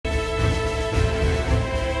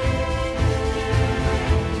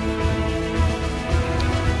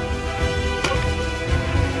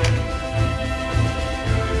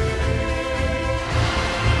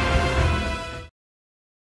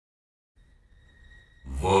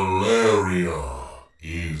Valeria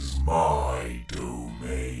is my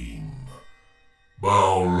domain.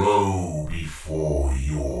 Bow low before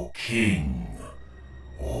your king,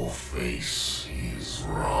 or face his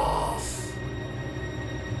wrath.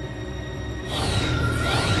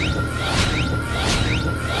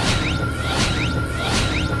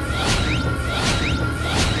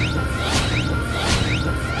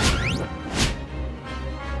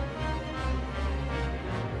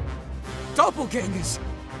 Doppelgangers!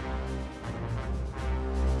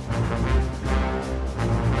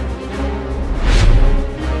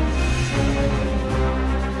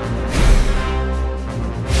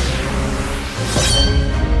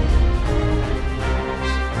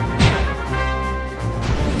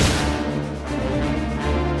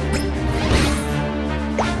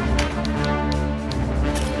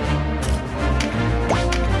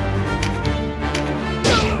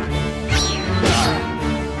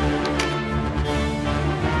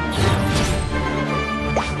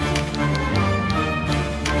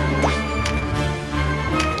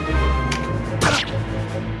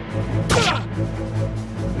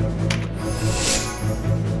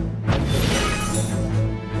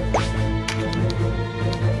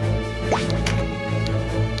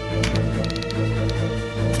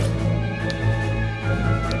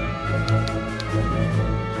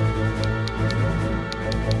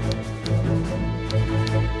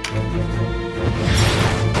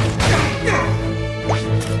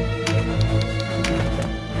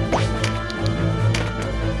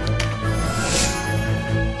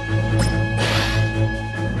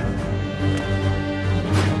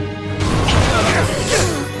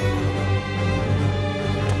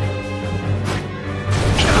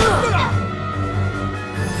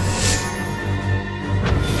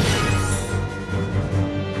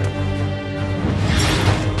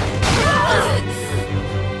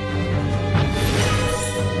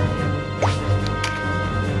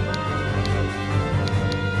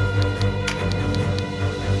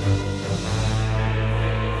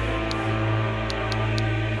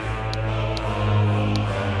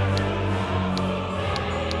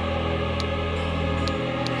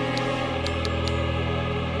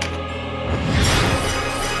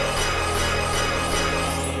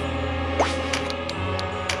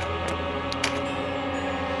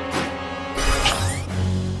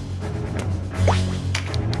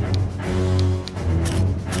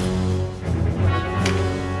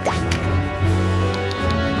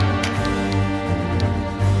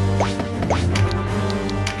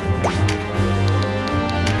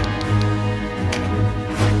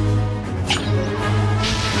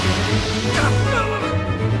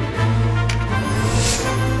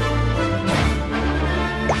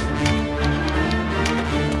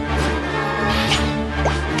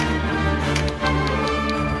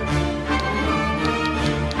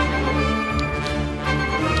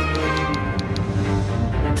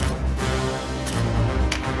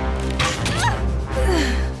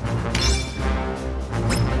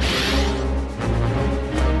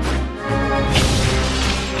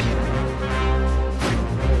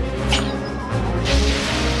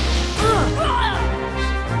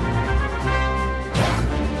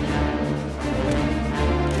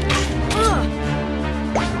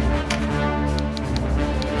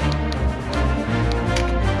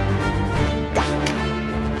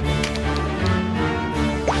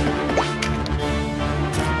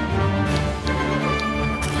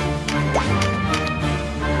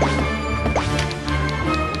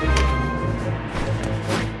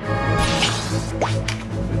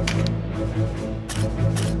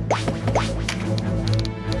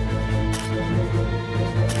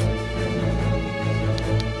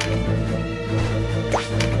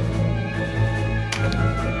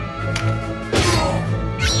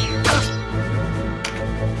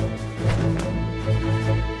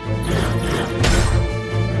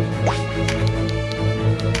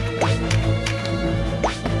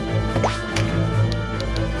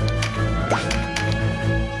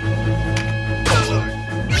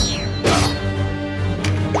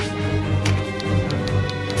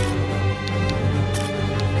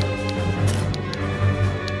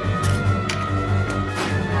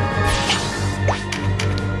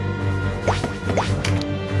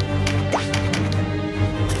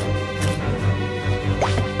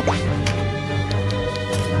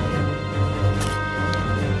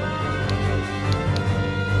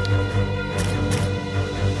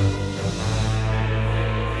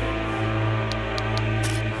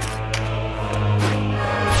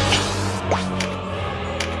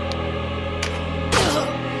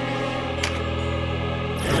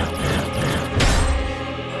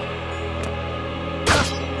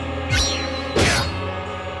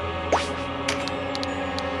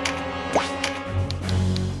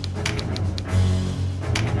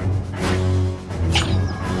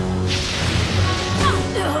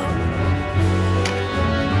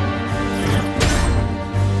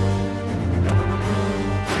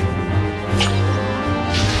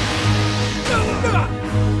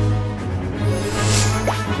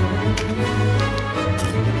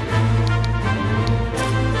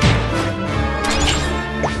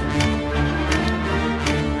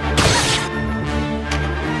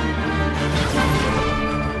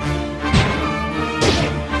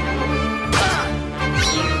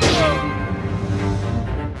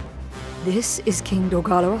 This is King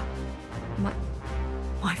Dorgalora?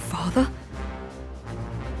 My father?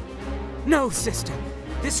 No, sister.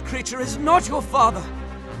 This creature is not your father.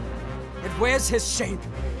 It wears his shape,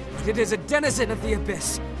 but it is a denizen of the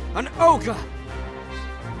Abyss. An ogre!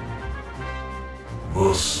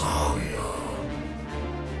 Messiah.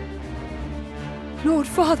 Lord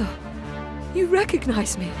Father, you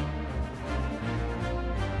recognize me.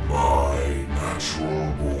 My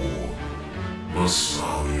natural born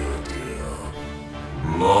Messiah, dear.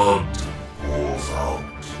 Blood pours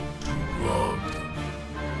out to blood.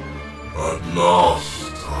 At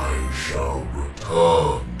last I shall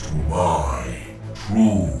return to my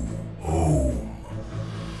true home.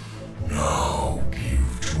 Now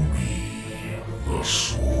give to me the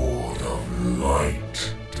sword of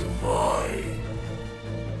light divine.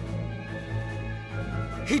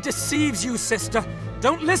 He deceives you, sister.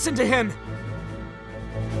 Don't listen to him.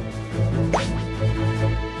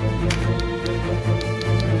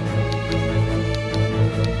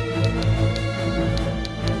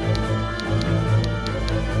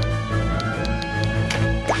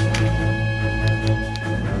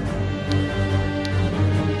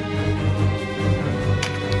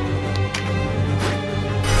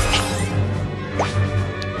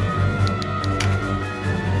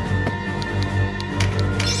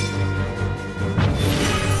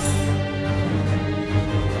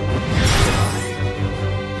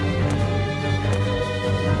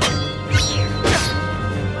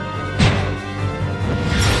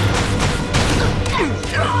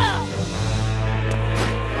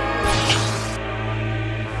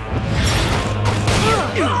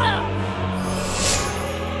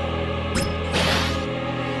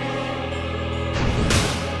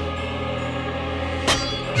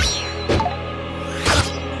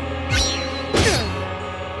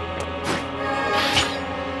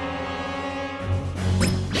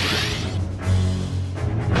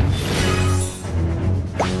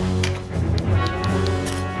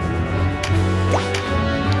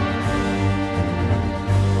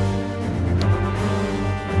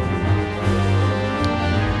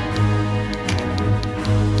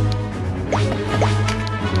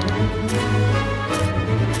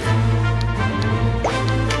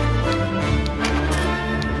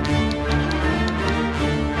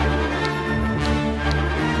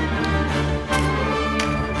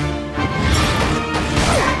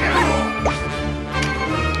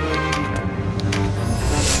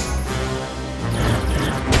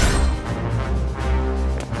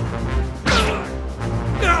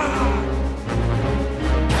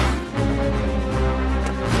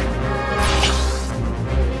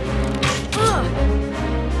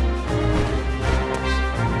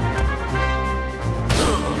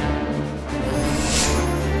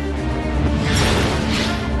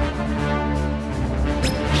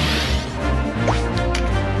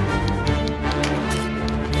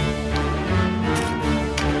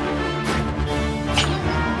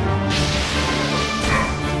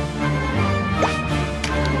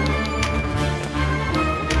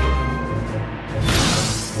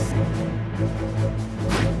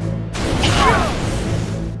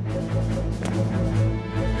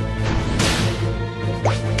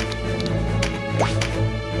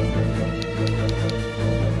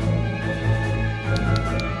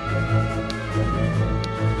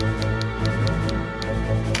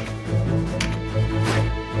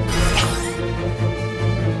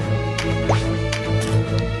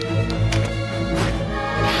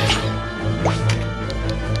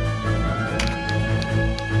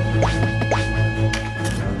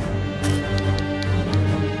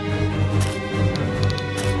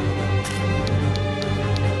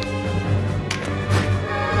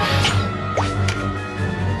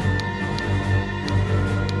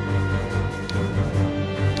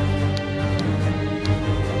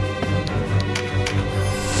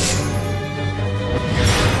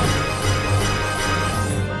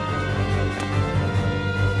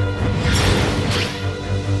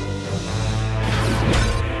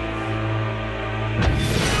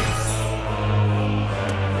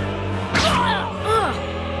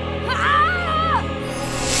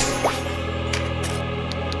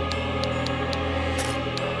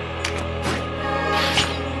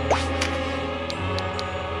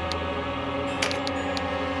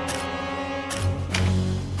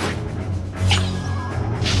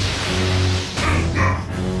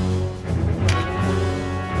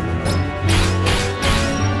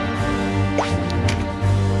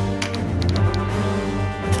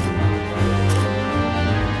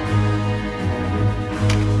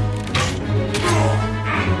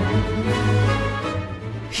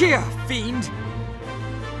 Here, fiend!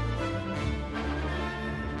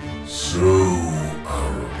 So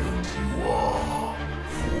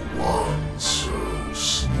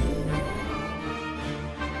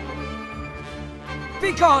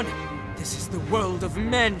Begone! This is the world of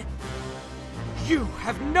men. You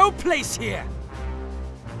have no place here!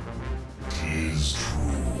 'Tis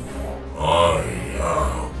true. I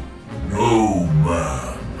am no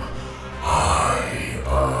man. I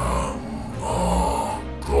am a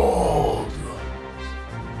god.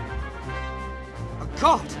 A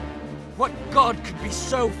god? What god could be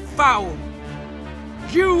so foul?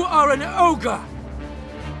 You are an ogre!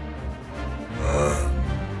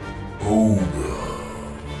 Ogre.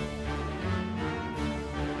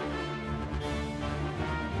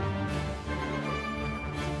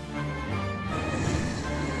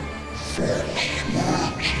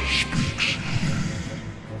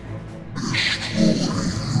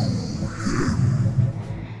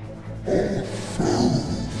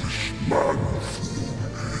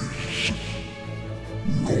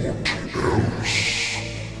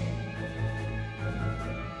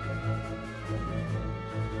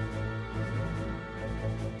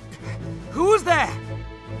 Who's there?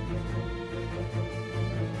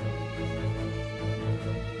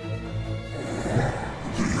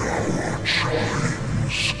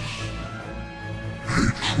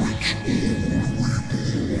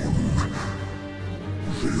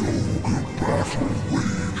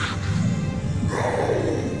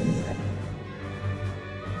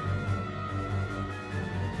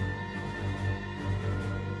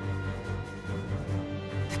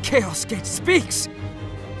 The Chaos Gate speaks!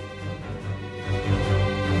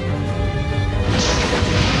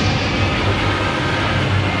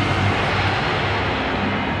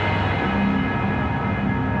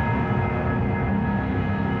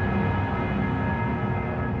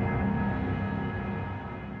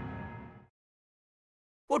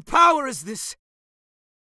 What power is this?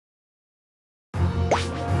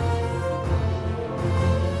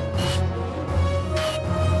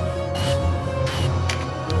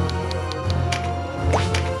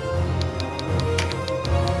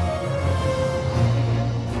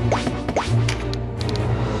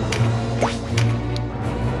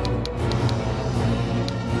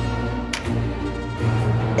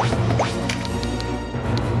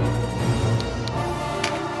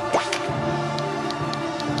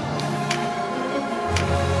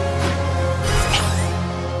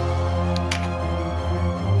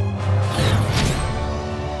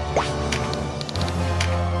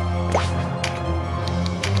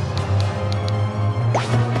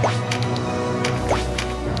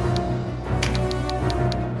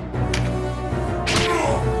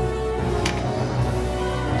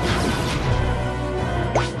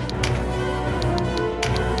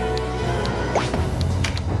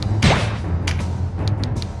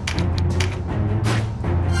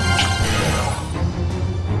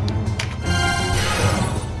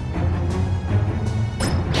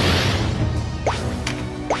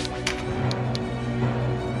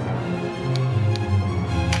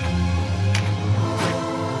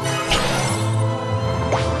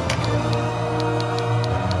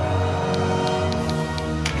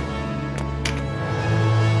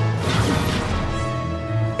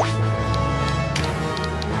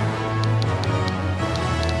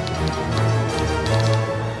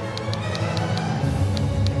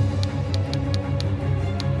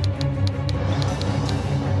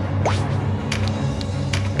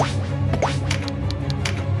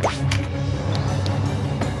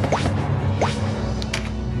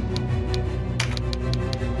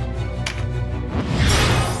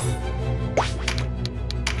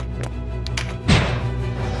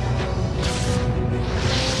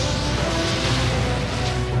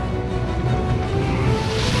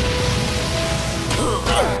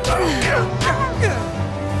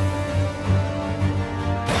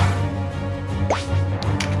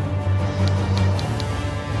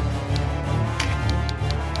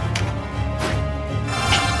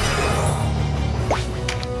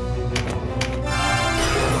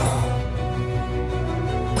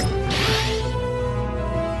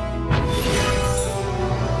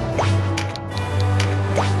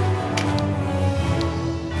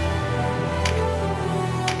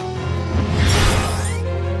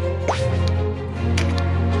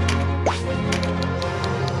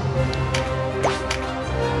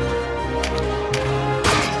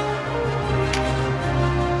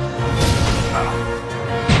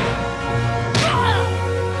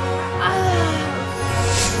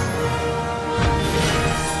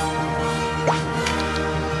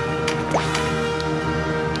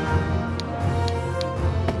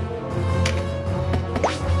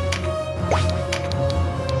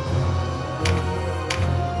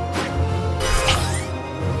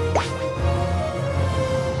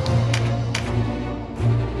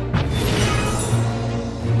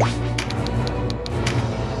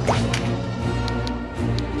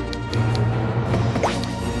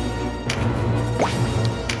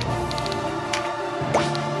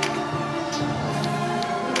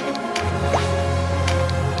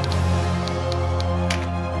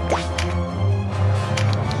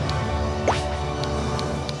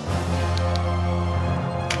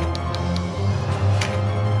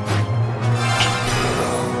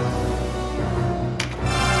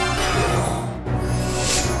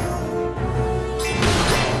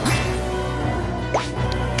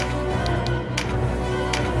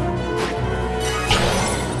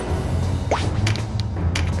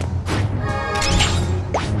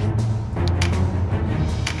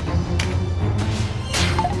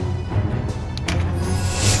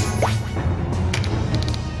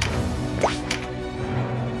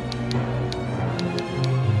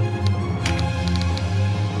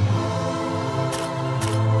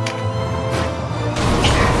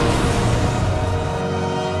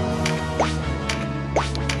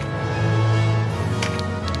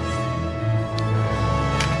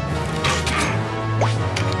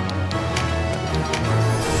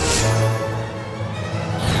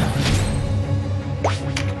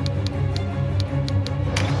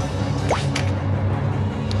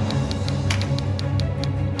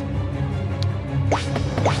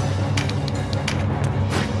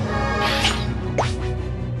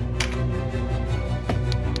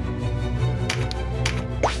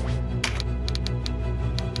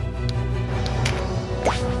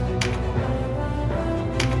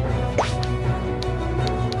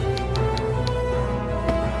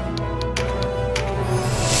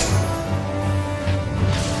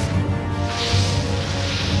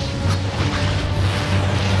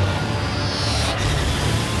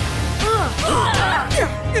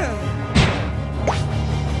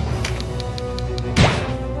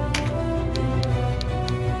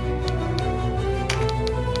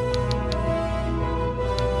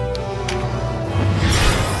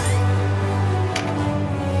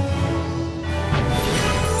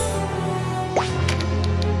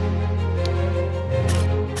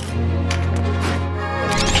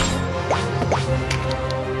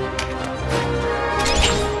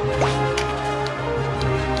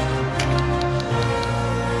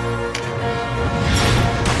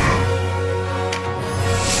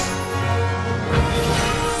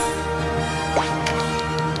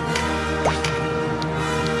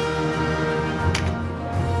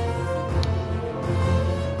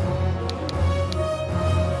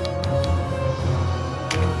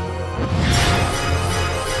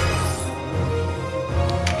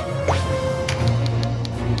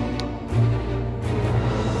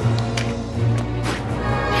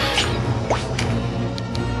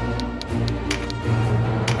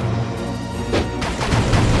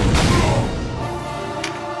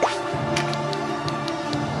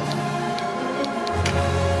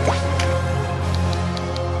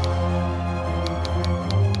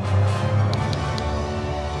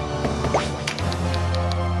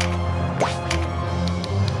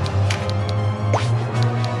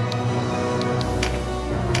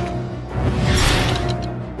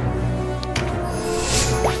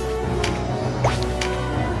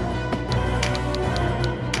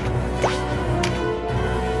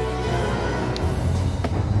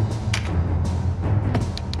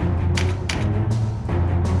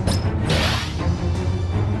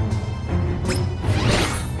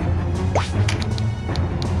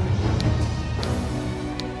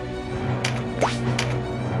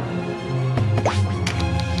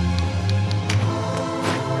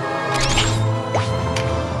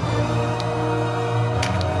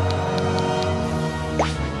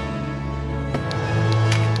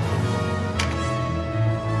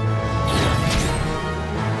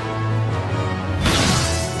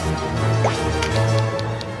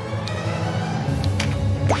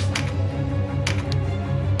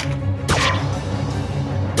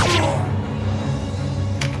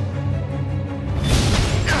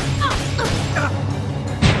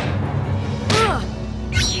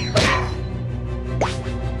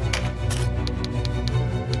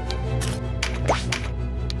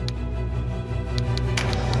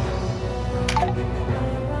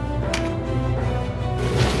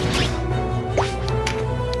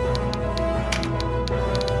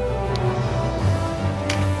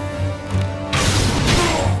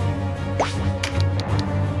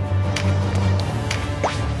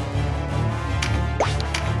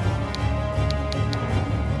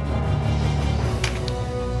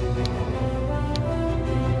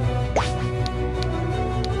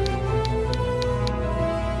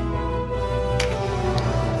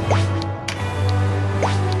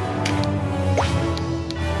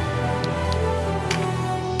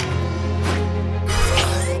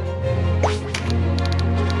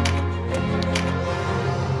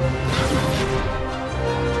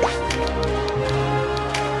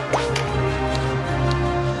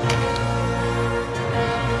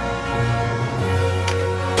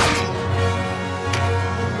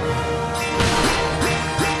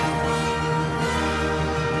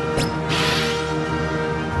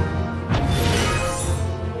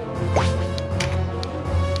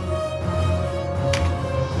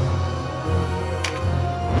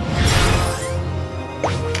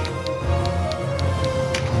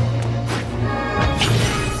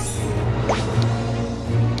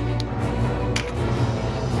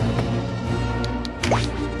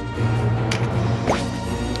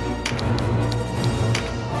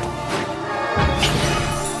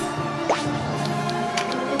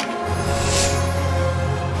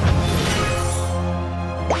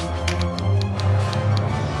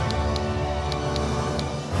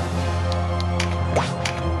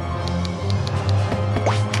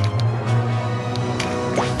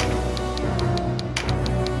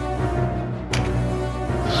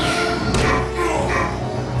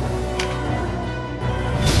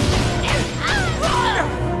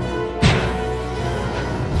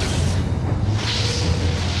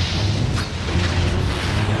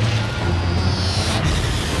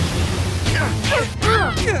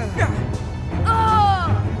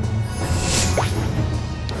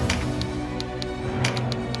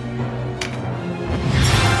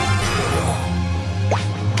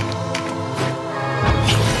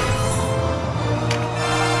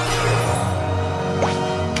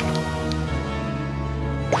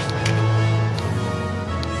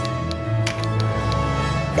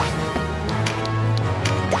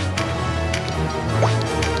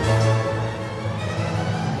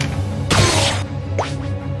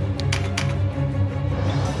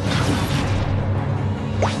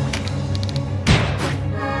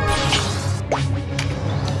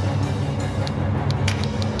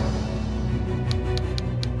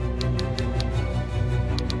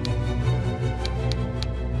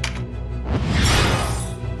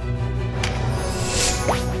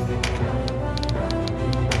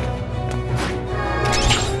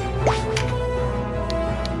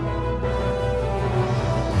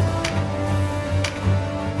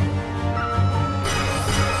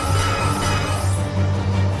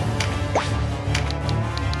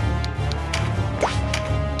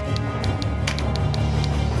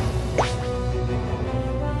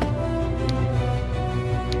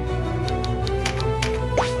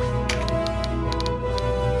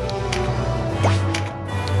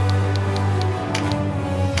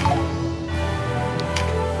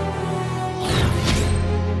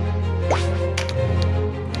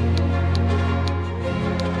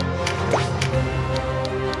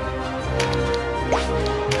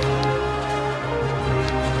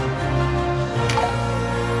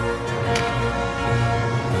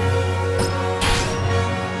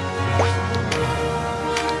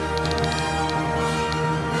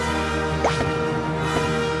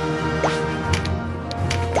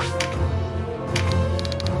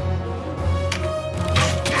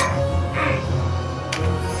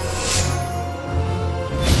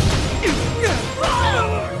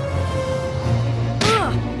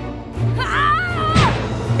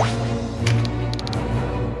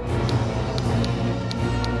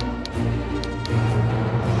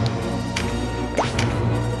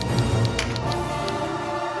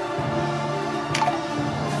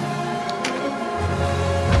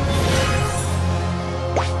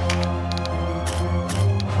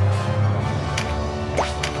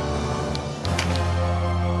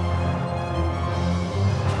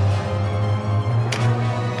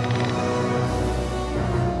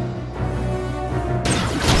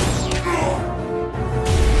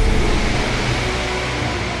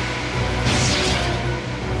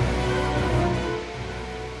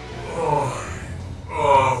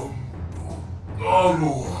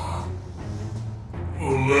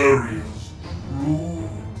 Valeria's true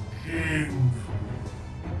king.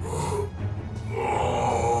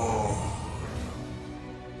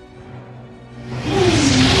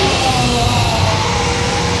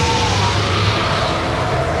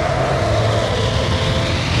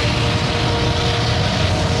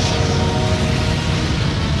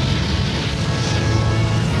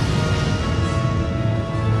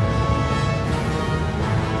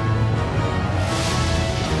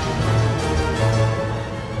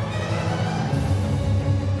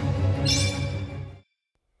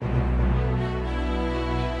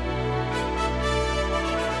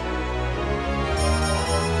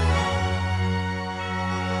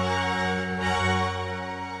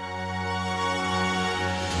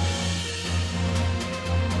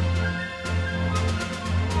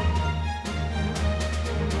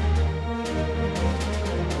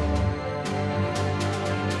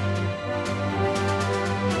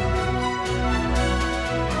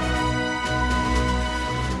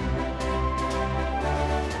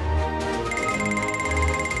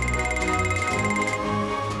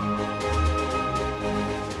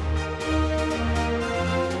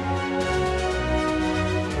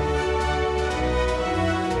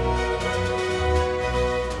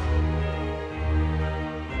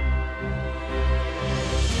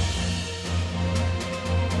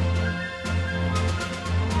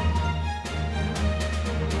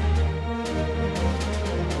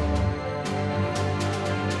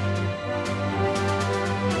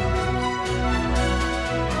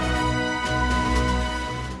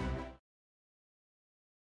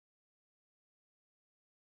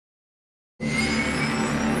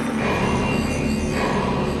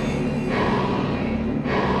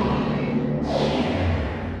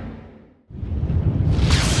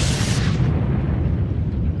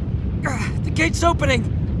 The gate's opening!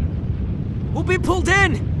 We'll be pulled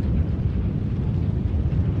in!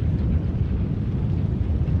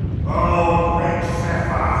 Oh, great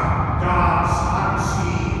Zephyr, dance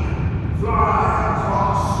unseen, fly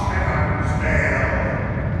across heaven's veil.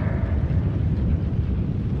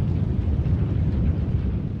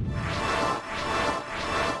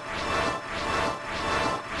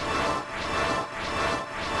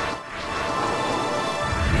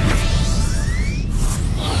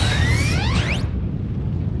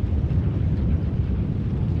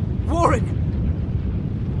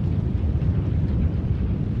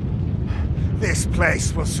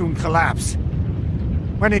 place will soon collapse.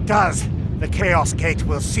 When it does, the Chaos Gate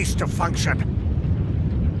will cease to function.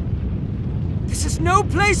 This is no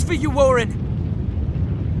place for you, Orin!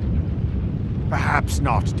 Perhaps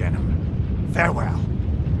not, Denim. Farewell.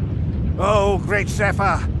 Oh, great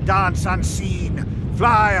Zephyr, dance unseen,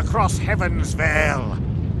 fly across heaven's veil.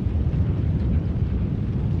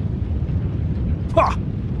 Pah!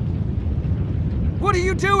 What are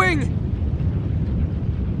you doing?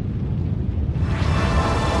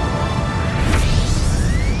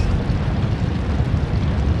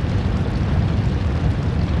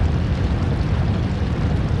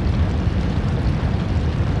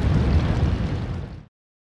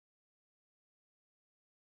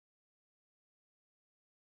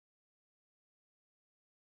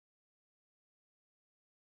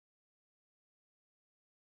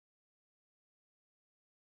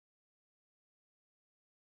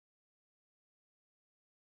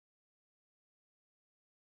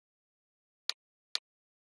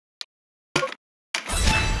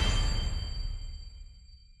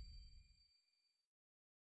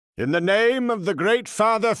 In the name of the Great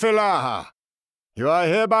Father Philaha, you are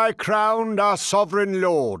hereby crowned our sovereign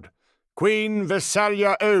lord, Queen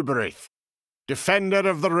Visalia Oberith, defender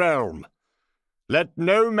of the realm. Let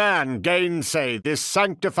no man gainsay this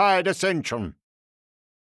sanctified ascension.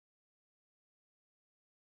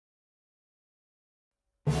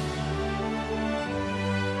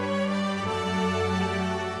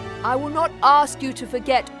 I will not ask you to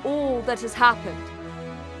forget all that has happened.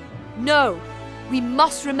 No, we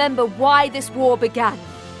must remember why this war began,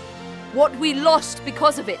 what we lost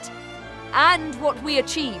because of it, and what we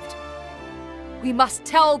achieved. We must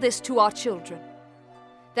tell this to our children,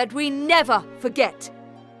 that we never forget.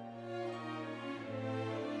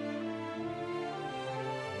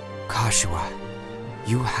 Kashua,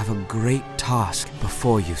 you have a great task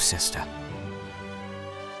before you, sister.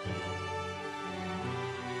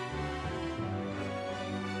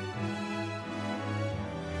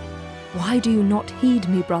 Why do you not heed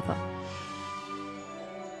me, brother?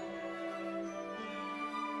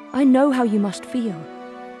 I know how you must feel.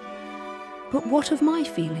 But what of my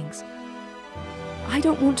feelings? I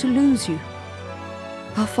don't want to lose you.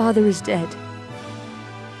 Our father is dead.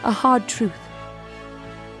 A hard truth,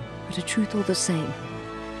 but a truth all the same.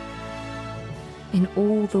 In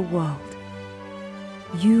all the world,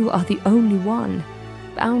 you are the only one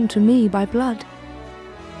bound to me by blood.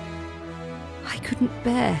 I couldn't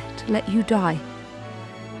bear to let you die.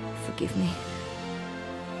 Forgive me.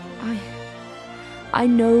 I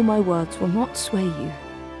know my words will not sway you.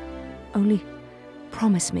 Only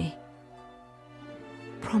promise me.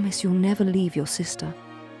 Promise you'll never leave your sister.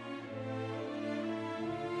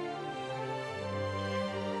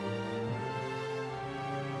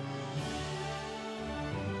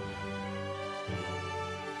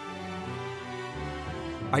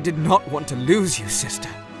 I did not want to lose you, sister.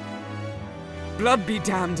 Blood be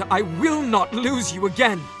damned, I will not lose you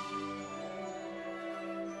again!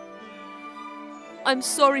 I'm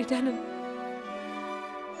sorry, Denim.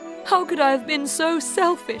 How could I have been so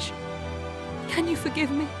selfish? Can you forgive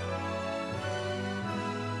me?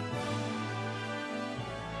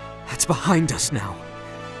 That's behind us now.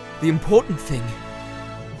 The important thing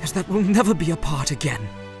is that we'll never be apart again.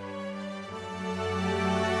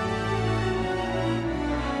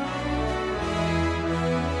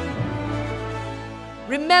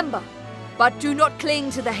 Remember, but do not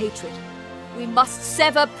cling to the hatred. We must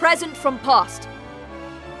sever present from past.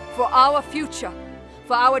 For our future,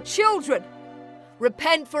 for our children,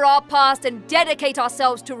 repent for our past and dedicate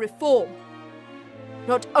ourselves to reform.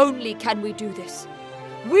 Not only can we do this,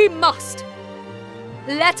 we must.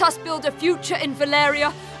 Let us build a future in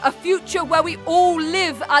Valeria, a future where we all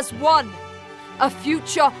live as one, a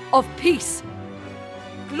future of peace.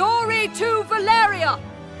 Glory to Valeria!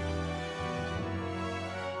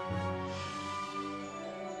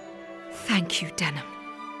 Thank you, Denim.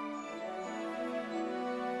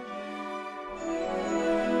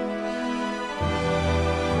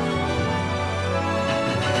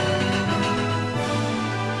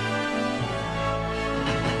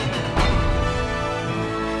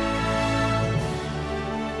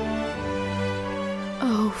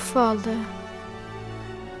 Oh, Father.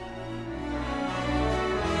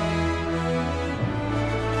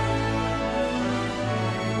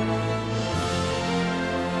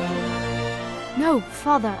 No,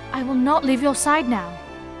 Father, I will not leave your side now.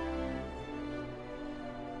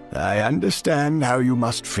 I understand how you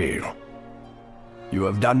must feel. You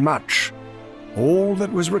have done much, all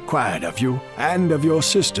that was required of you, and of your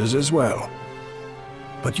sisters as well.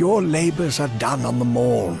 But your labors are done on the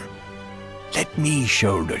morn. Let me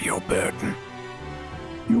shoulder your burden.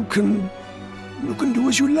 You can do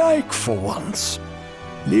as you like for once.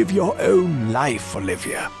 Live your own life,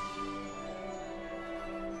 Olivia.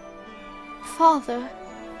 Father.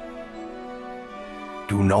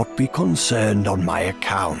 Do not be concerned on my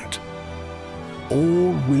account.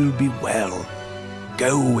 All will be well.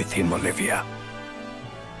 Go with him, Olivia.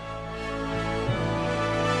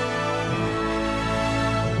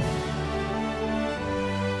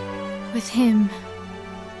 With him.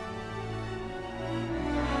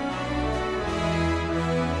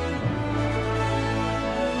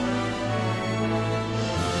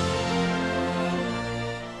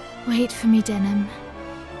 Wait for me, Denham.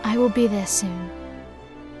 I will be there soon.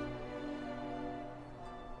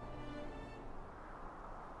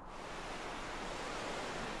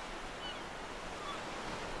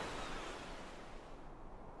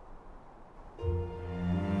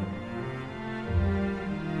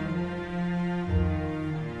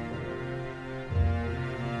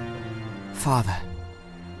 Father,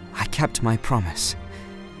 I kept my promise.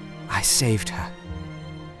 I saved her.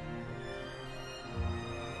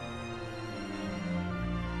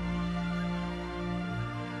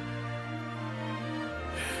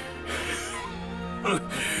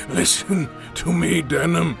 Listen to me,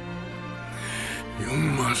 Denham. You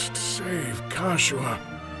must save Kashua.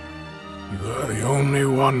 You are the only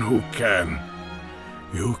one who can.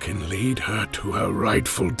 You can lead her to her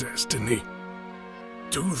rightful destiny.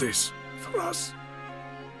 Do this for us.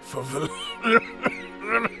 For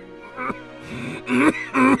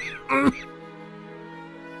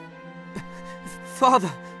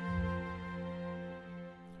Father!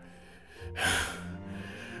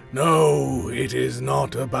 No, it is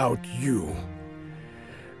not about you.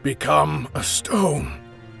 Become a stone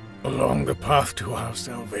along the path to our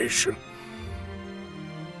salvation.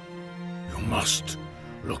 You must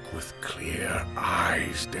look with clear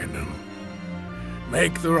eyes, Denham.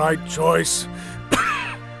 Make the right choice.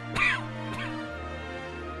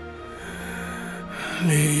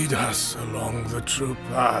 Lead us along the true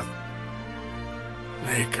path.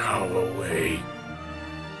 Make our way.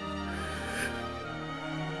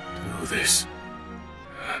 Do this.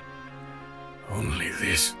 Only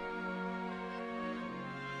this.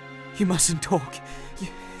 You mustn't talk.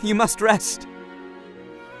 You must rest.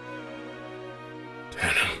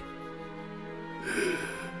 Denham.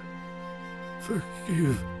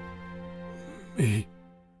 Forgive me.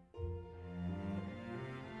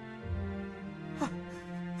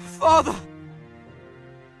 Father!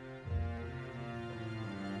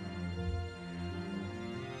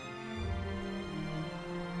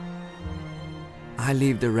 I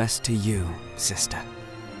leave the rest to you, sister.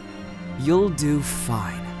 You'll do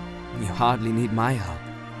fine. You hardly need my help.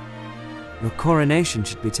 Your coronation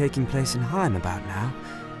should be taking place in Heim about now.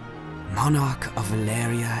 Monarch of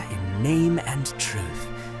Valeria in name and truth.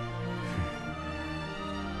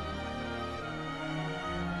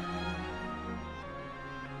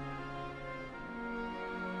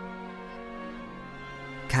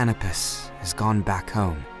 Canopus has gone back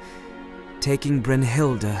home, taking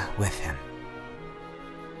Brynhilde with him.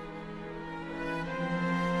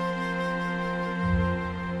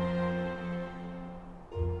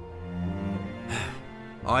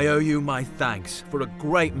 I owe you my thanks for a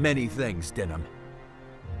great many things, Denham.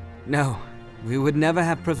 No, we would never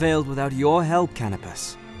have prevailed without your help,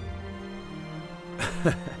 Canopus.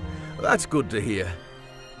 That's good to hear.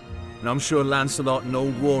 And I'm sure Lancelot and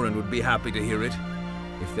old Warren would be happy to hear it,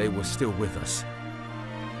 if they were still with us.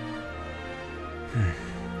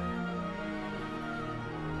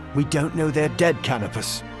 We don't know they're dead,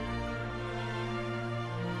 Canopus.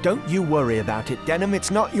 Don't you worry about it, Denham.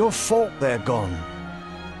 It's not your fault they're gone.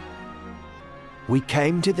 We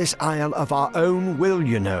came to this isle of our own will,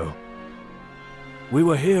 you know. We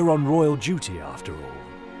were here on royal duty, after all.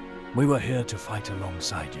 We were here to fight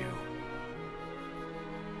alongside you.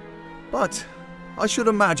 But I should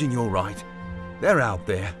imagine you're right. They're out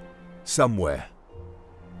there, somewhere.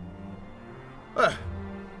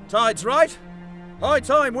 Tide's right. High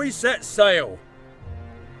time we set sail.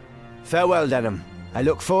 Farewell, Denham. I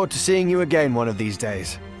look forward to seeing you again one of these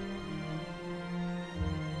days.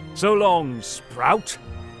 So long, Sprout.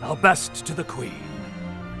 Our best to the Queen.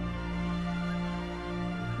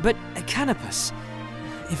 But, Canopus,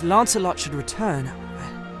 if Lancelot should return...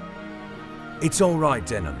 It's all right,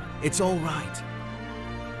 Denham. It's all right.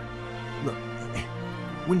 Look,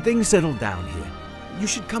 when things settle down here, you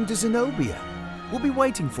should come to Zenobia. We'll be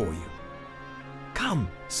waiting for you. Come,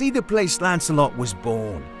 see the place Lancelot was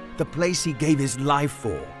born. The place he gave his life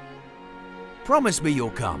for. Promise me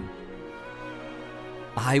you'll come.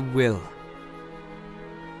 I will.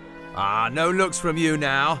 Ah, no looks from you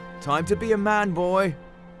now. Time to be a man, boy.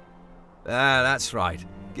 Ah, that's right.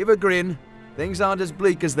 Give a grin. Things aren't as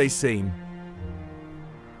bleak as they seem.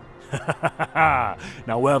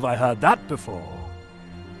 Now where have I heard that before?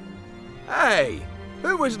 Hey!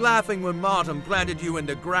 Who was laughing when Martin planted you in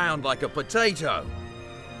the ground like a potato?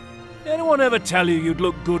 Anyone ever tell you you'd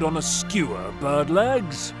look good on a skewer, bird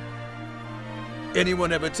legs?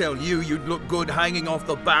 Anyone ever tell you you'd look good hanging off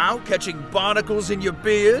the bough, catching barnacles in your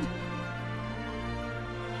beard?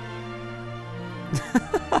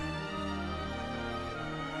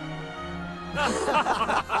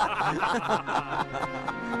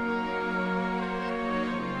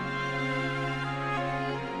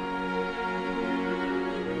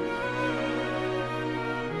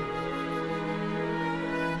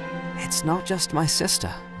 It's not just my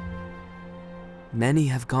sister. Many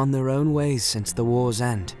have gone their own ways since the war's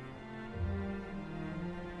end.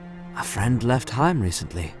 A friend left Heim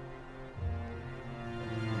recently.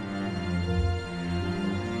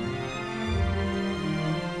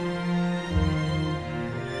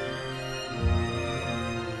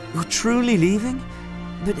 You're truly leaving?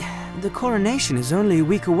 But the coronation is only a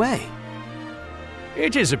week away.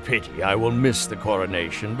 It is a pity I will miss the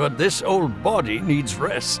coronation, but this old body needs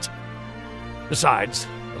rest. Besides,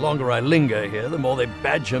 the longer I linger here, the more they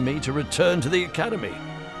badger me to return to the academy.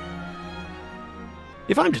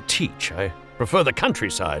 If I'm to teach, I prefer the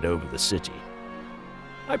countryside over the city.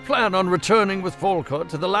 I plan on returning with Volkert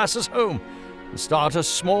to the lasses' home and start a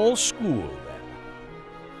small school there.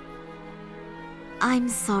 I'm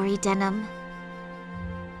sorry, Denham.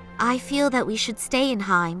 I feel that we should stay in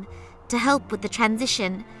Heim to help with the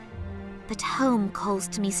transition, but home calls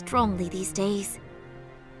to me strongly these days.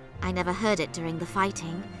 I never heard it during the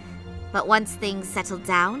fighting, but once things settled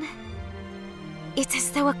down, it's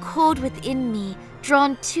as though a cord within me,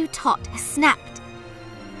 drawn too taut, has snapped.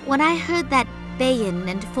 When I heard that Bayan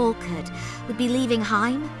and Volkert would be leaving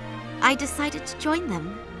Heim, I decided to join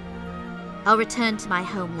them. I'll return to my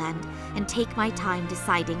homeland and take my time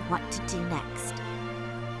deciding what to do next.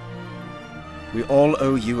 We all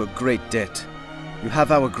owe you a great debt. You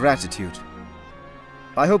have our gratitude.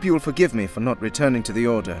 I hope you will forgive me for not returning to the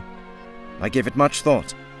Order. I gave it much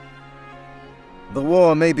thought. The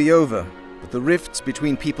war may be over, but the rifts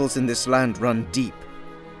between peoples in this land run deep.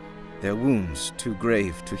 Their wounds too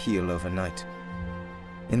grave to heal overnight.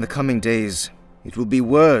 In the coming days, it will be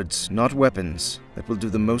words, not weapons, that will do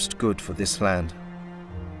the most good for this land.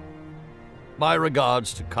 My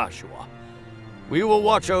regards to Kashua. We will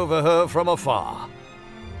watch over her from afar.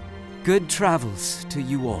 Good travels to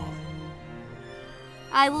you all.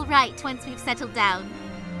 I will write once we've settled down.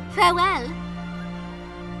 Farewell.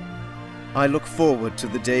 I look forward to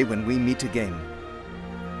the day when we meet again.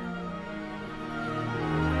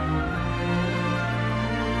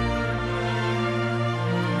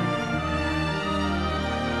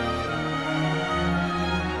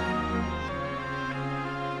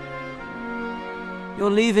 You're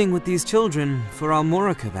leaving with these children for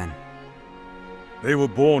Almorica, then? They were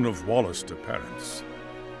born of Wallister parents.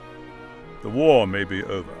 The war may be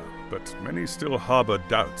over, but many still harbor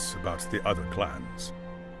doubts about the other clans.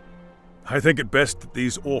 I think it best that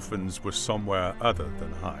these orphans were somewhere other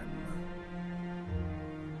than Heim.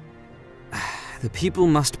 The people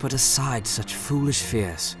must put aside such foolish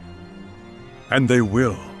fears. And they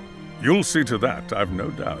will. You'll see to that, I've no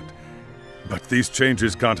doubt. But these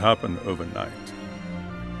changes can't happen overnight.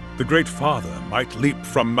 The Great Father might leap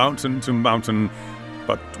from mountain to mountain,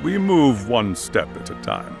 but we move one step at a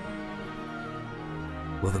time.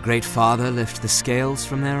 Will the Great Father lift the scales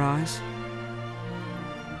from their eyes?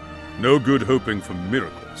 No good hoping for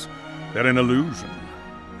miracles. They're an illusion,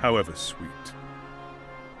 however sweet.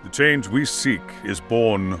 The change we seek is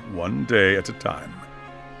born one day at a time.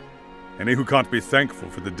 Any who can't be thankful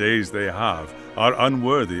for the days they have are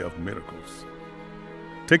unworthy of miracles.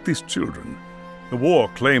 Take these children. The war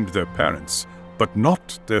claimed their parents, but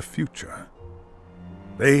not their future.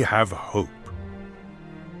 They have hope.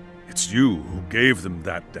 It's you who gave them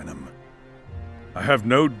that, Denham. I have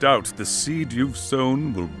no doubt the seed you've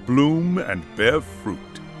sown will bloom and bear fruit.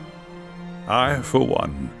 I, for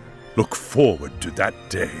one, look forward to that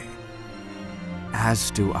day.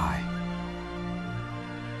 As do I.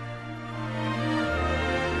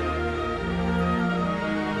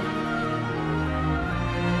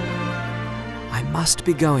 I must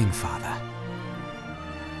be going, Father.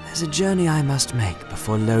 There's a journey I must make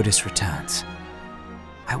before Lodis returns.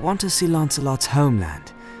 I want to see Lancelot's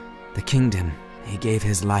homeland, the kingdom he gave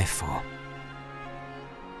his life for.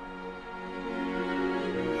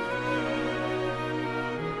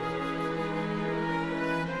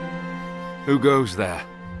 Who goes there?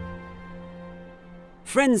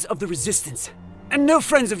 Friends of the Resistance. and no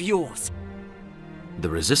friends of yours. The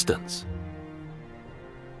Resistance?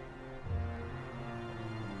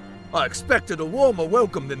 I expected a warmer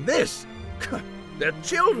welcome than this. They're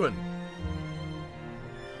children.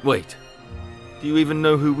 Wait, do you even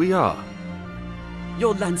know who we are?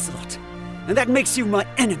 You're Lancelot, and that makes you my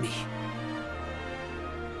enemy.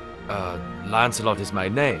 Lancelot is my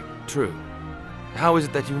name, true. How is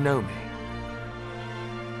it that you know me?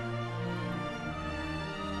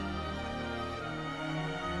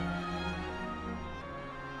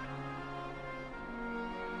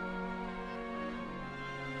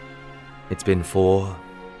 It's been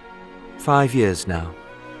 5 years now.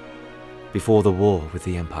 Before the war with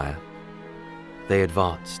the Empire. They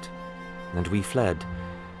advanced, and we fled,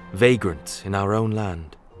 vagrants in our own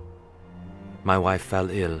land. My wife fell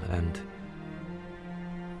ill, and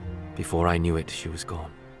before I knew it, she was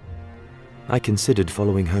gone. I considered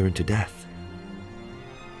following her into death.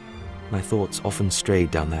 My thoughts often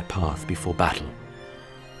strayed down that path before battle,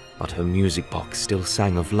 but her music box still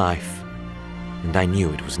sang of life, and I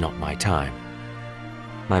knew it was not my time.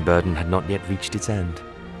 My burden had not yet reached its end.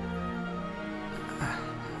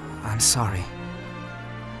 I'm sorry.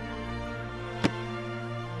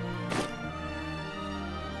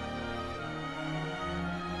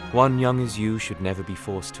 One young as you should never be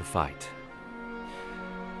forced to fight.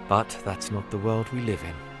 But that's not the world we live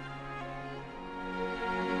in.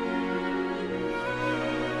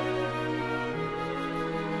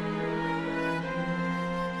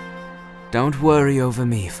 Don't worry over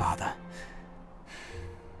me, Father.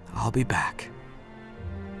 I'll be back.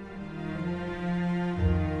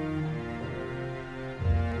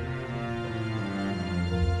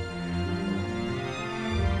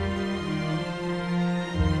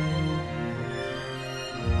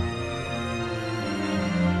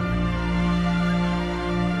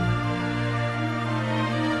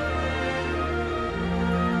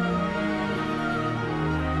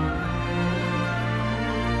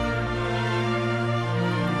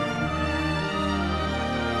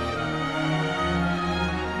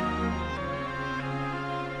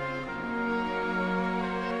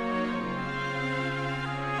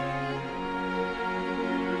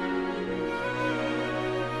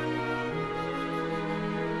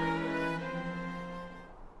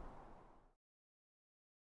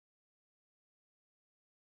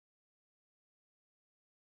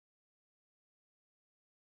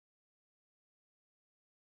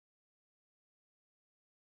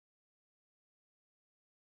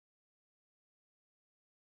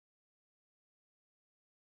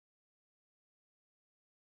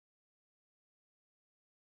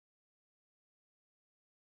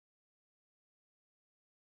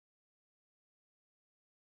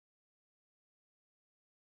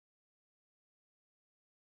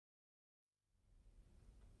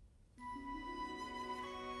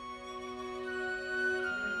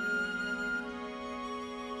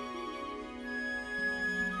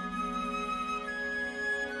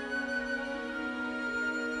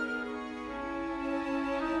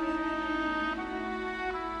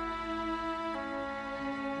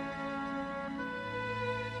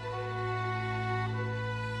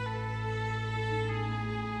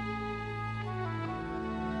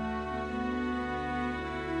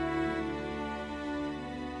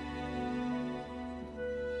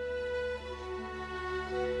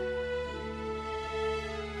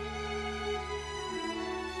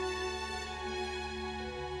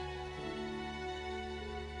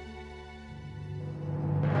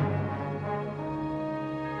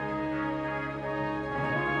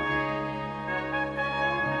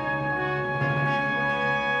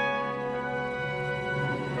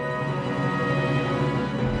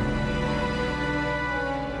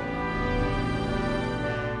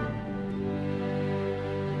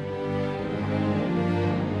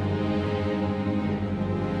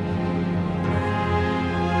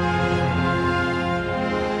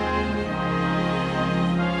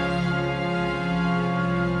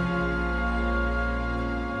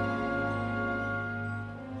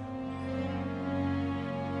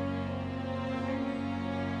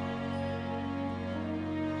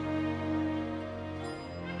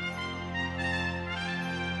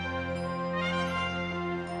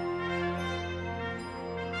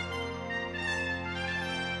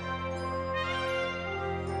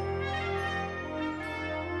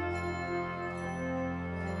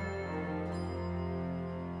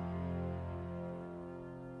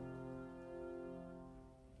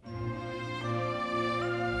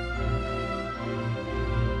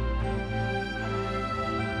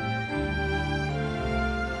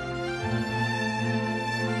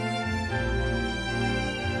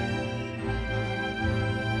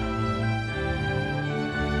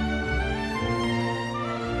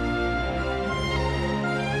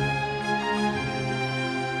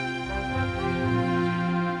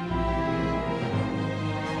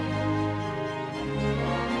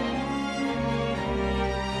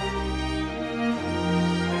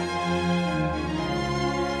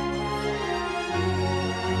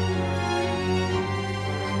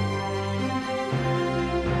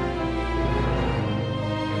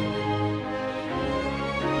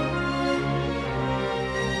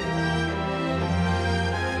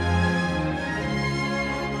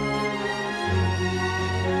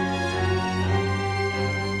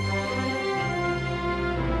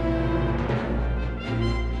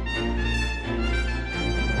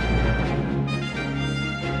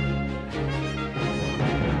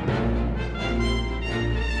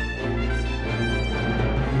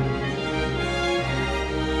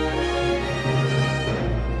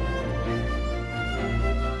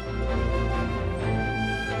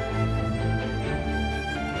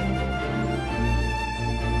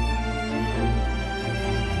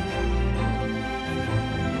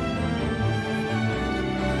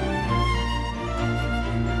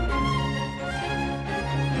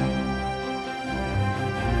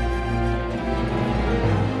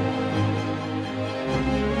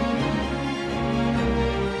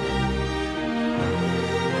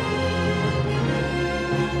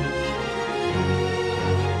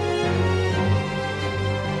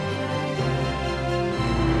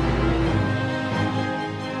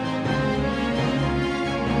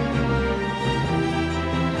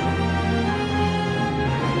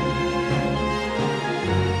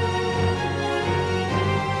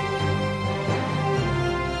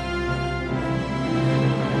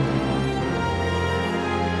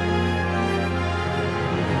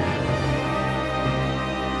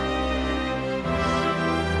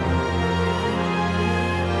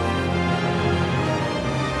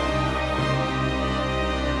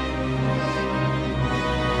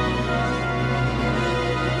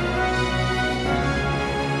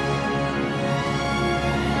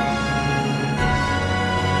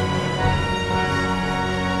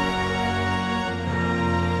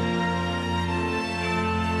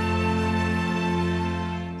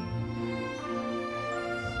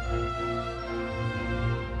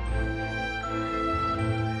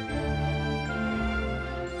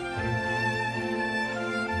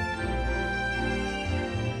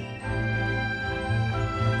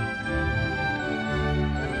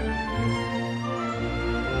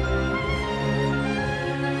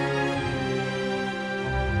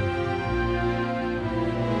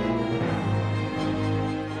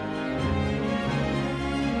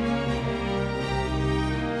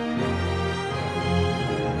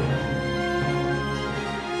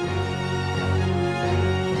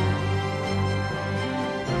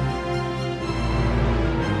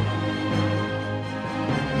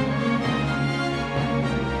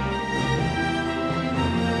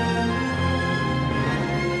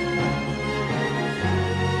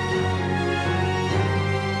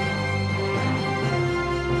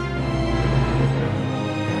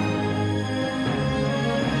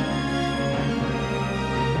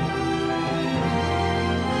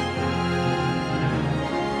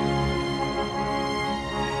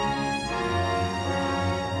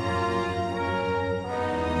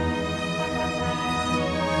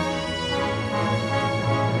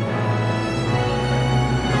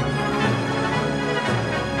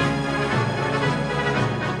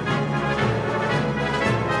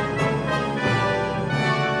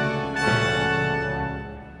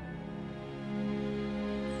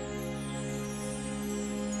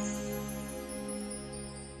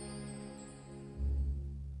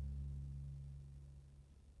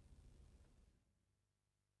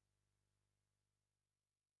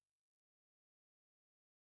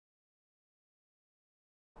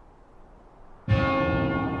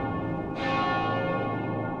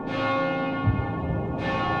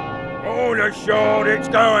 ashore, it's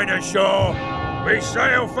going ashore. We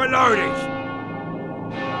sail for Lodi's.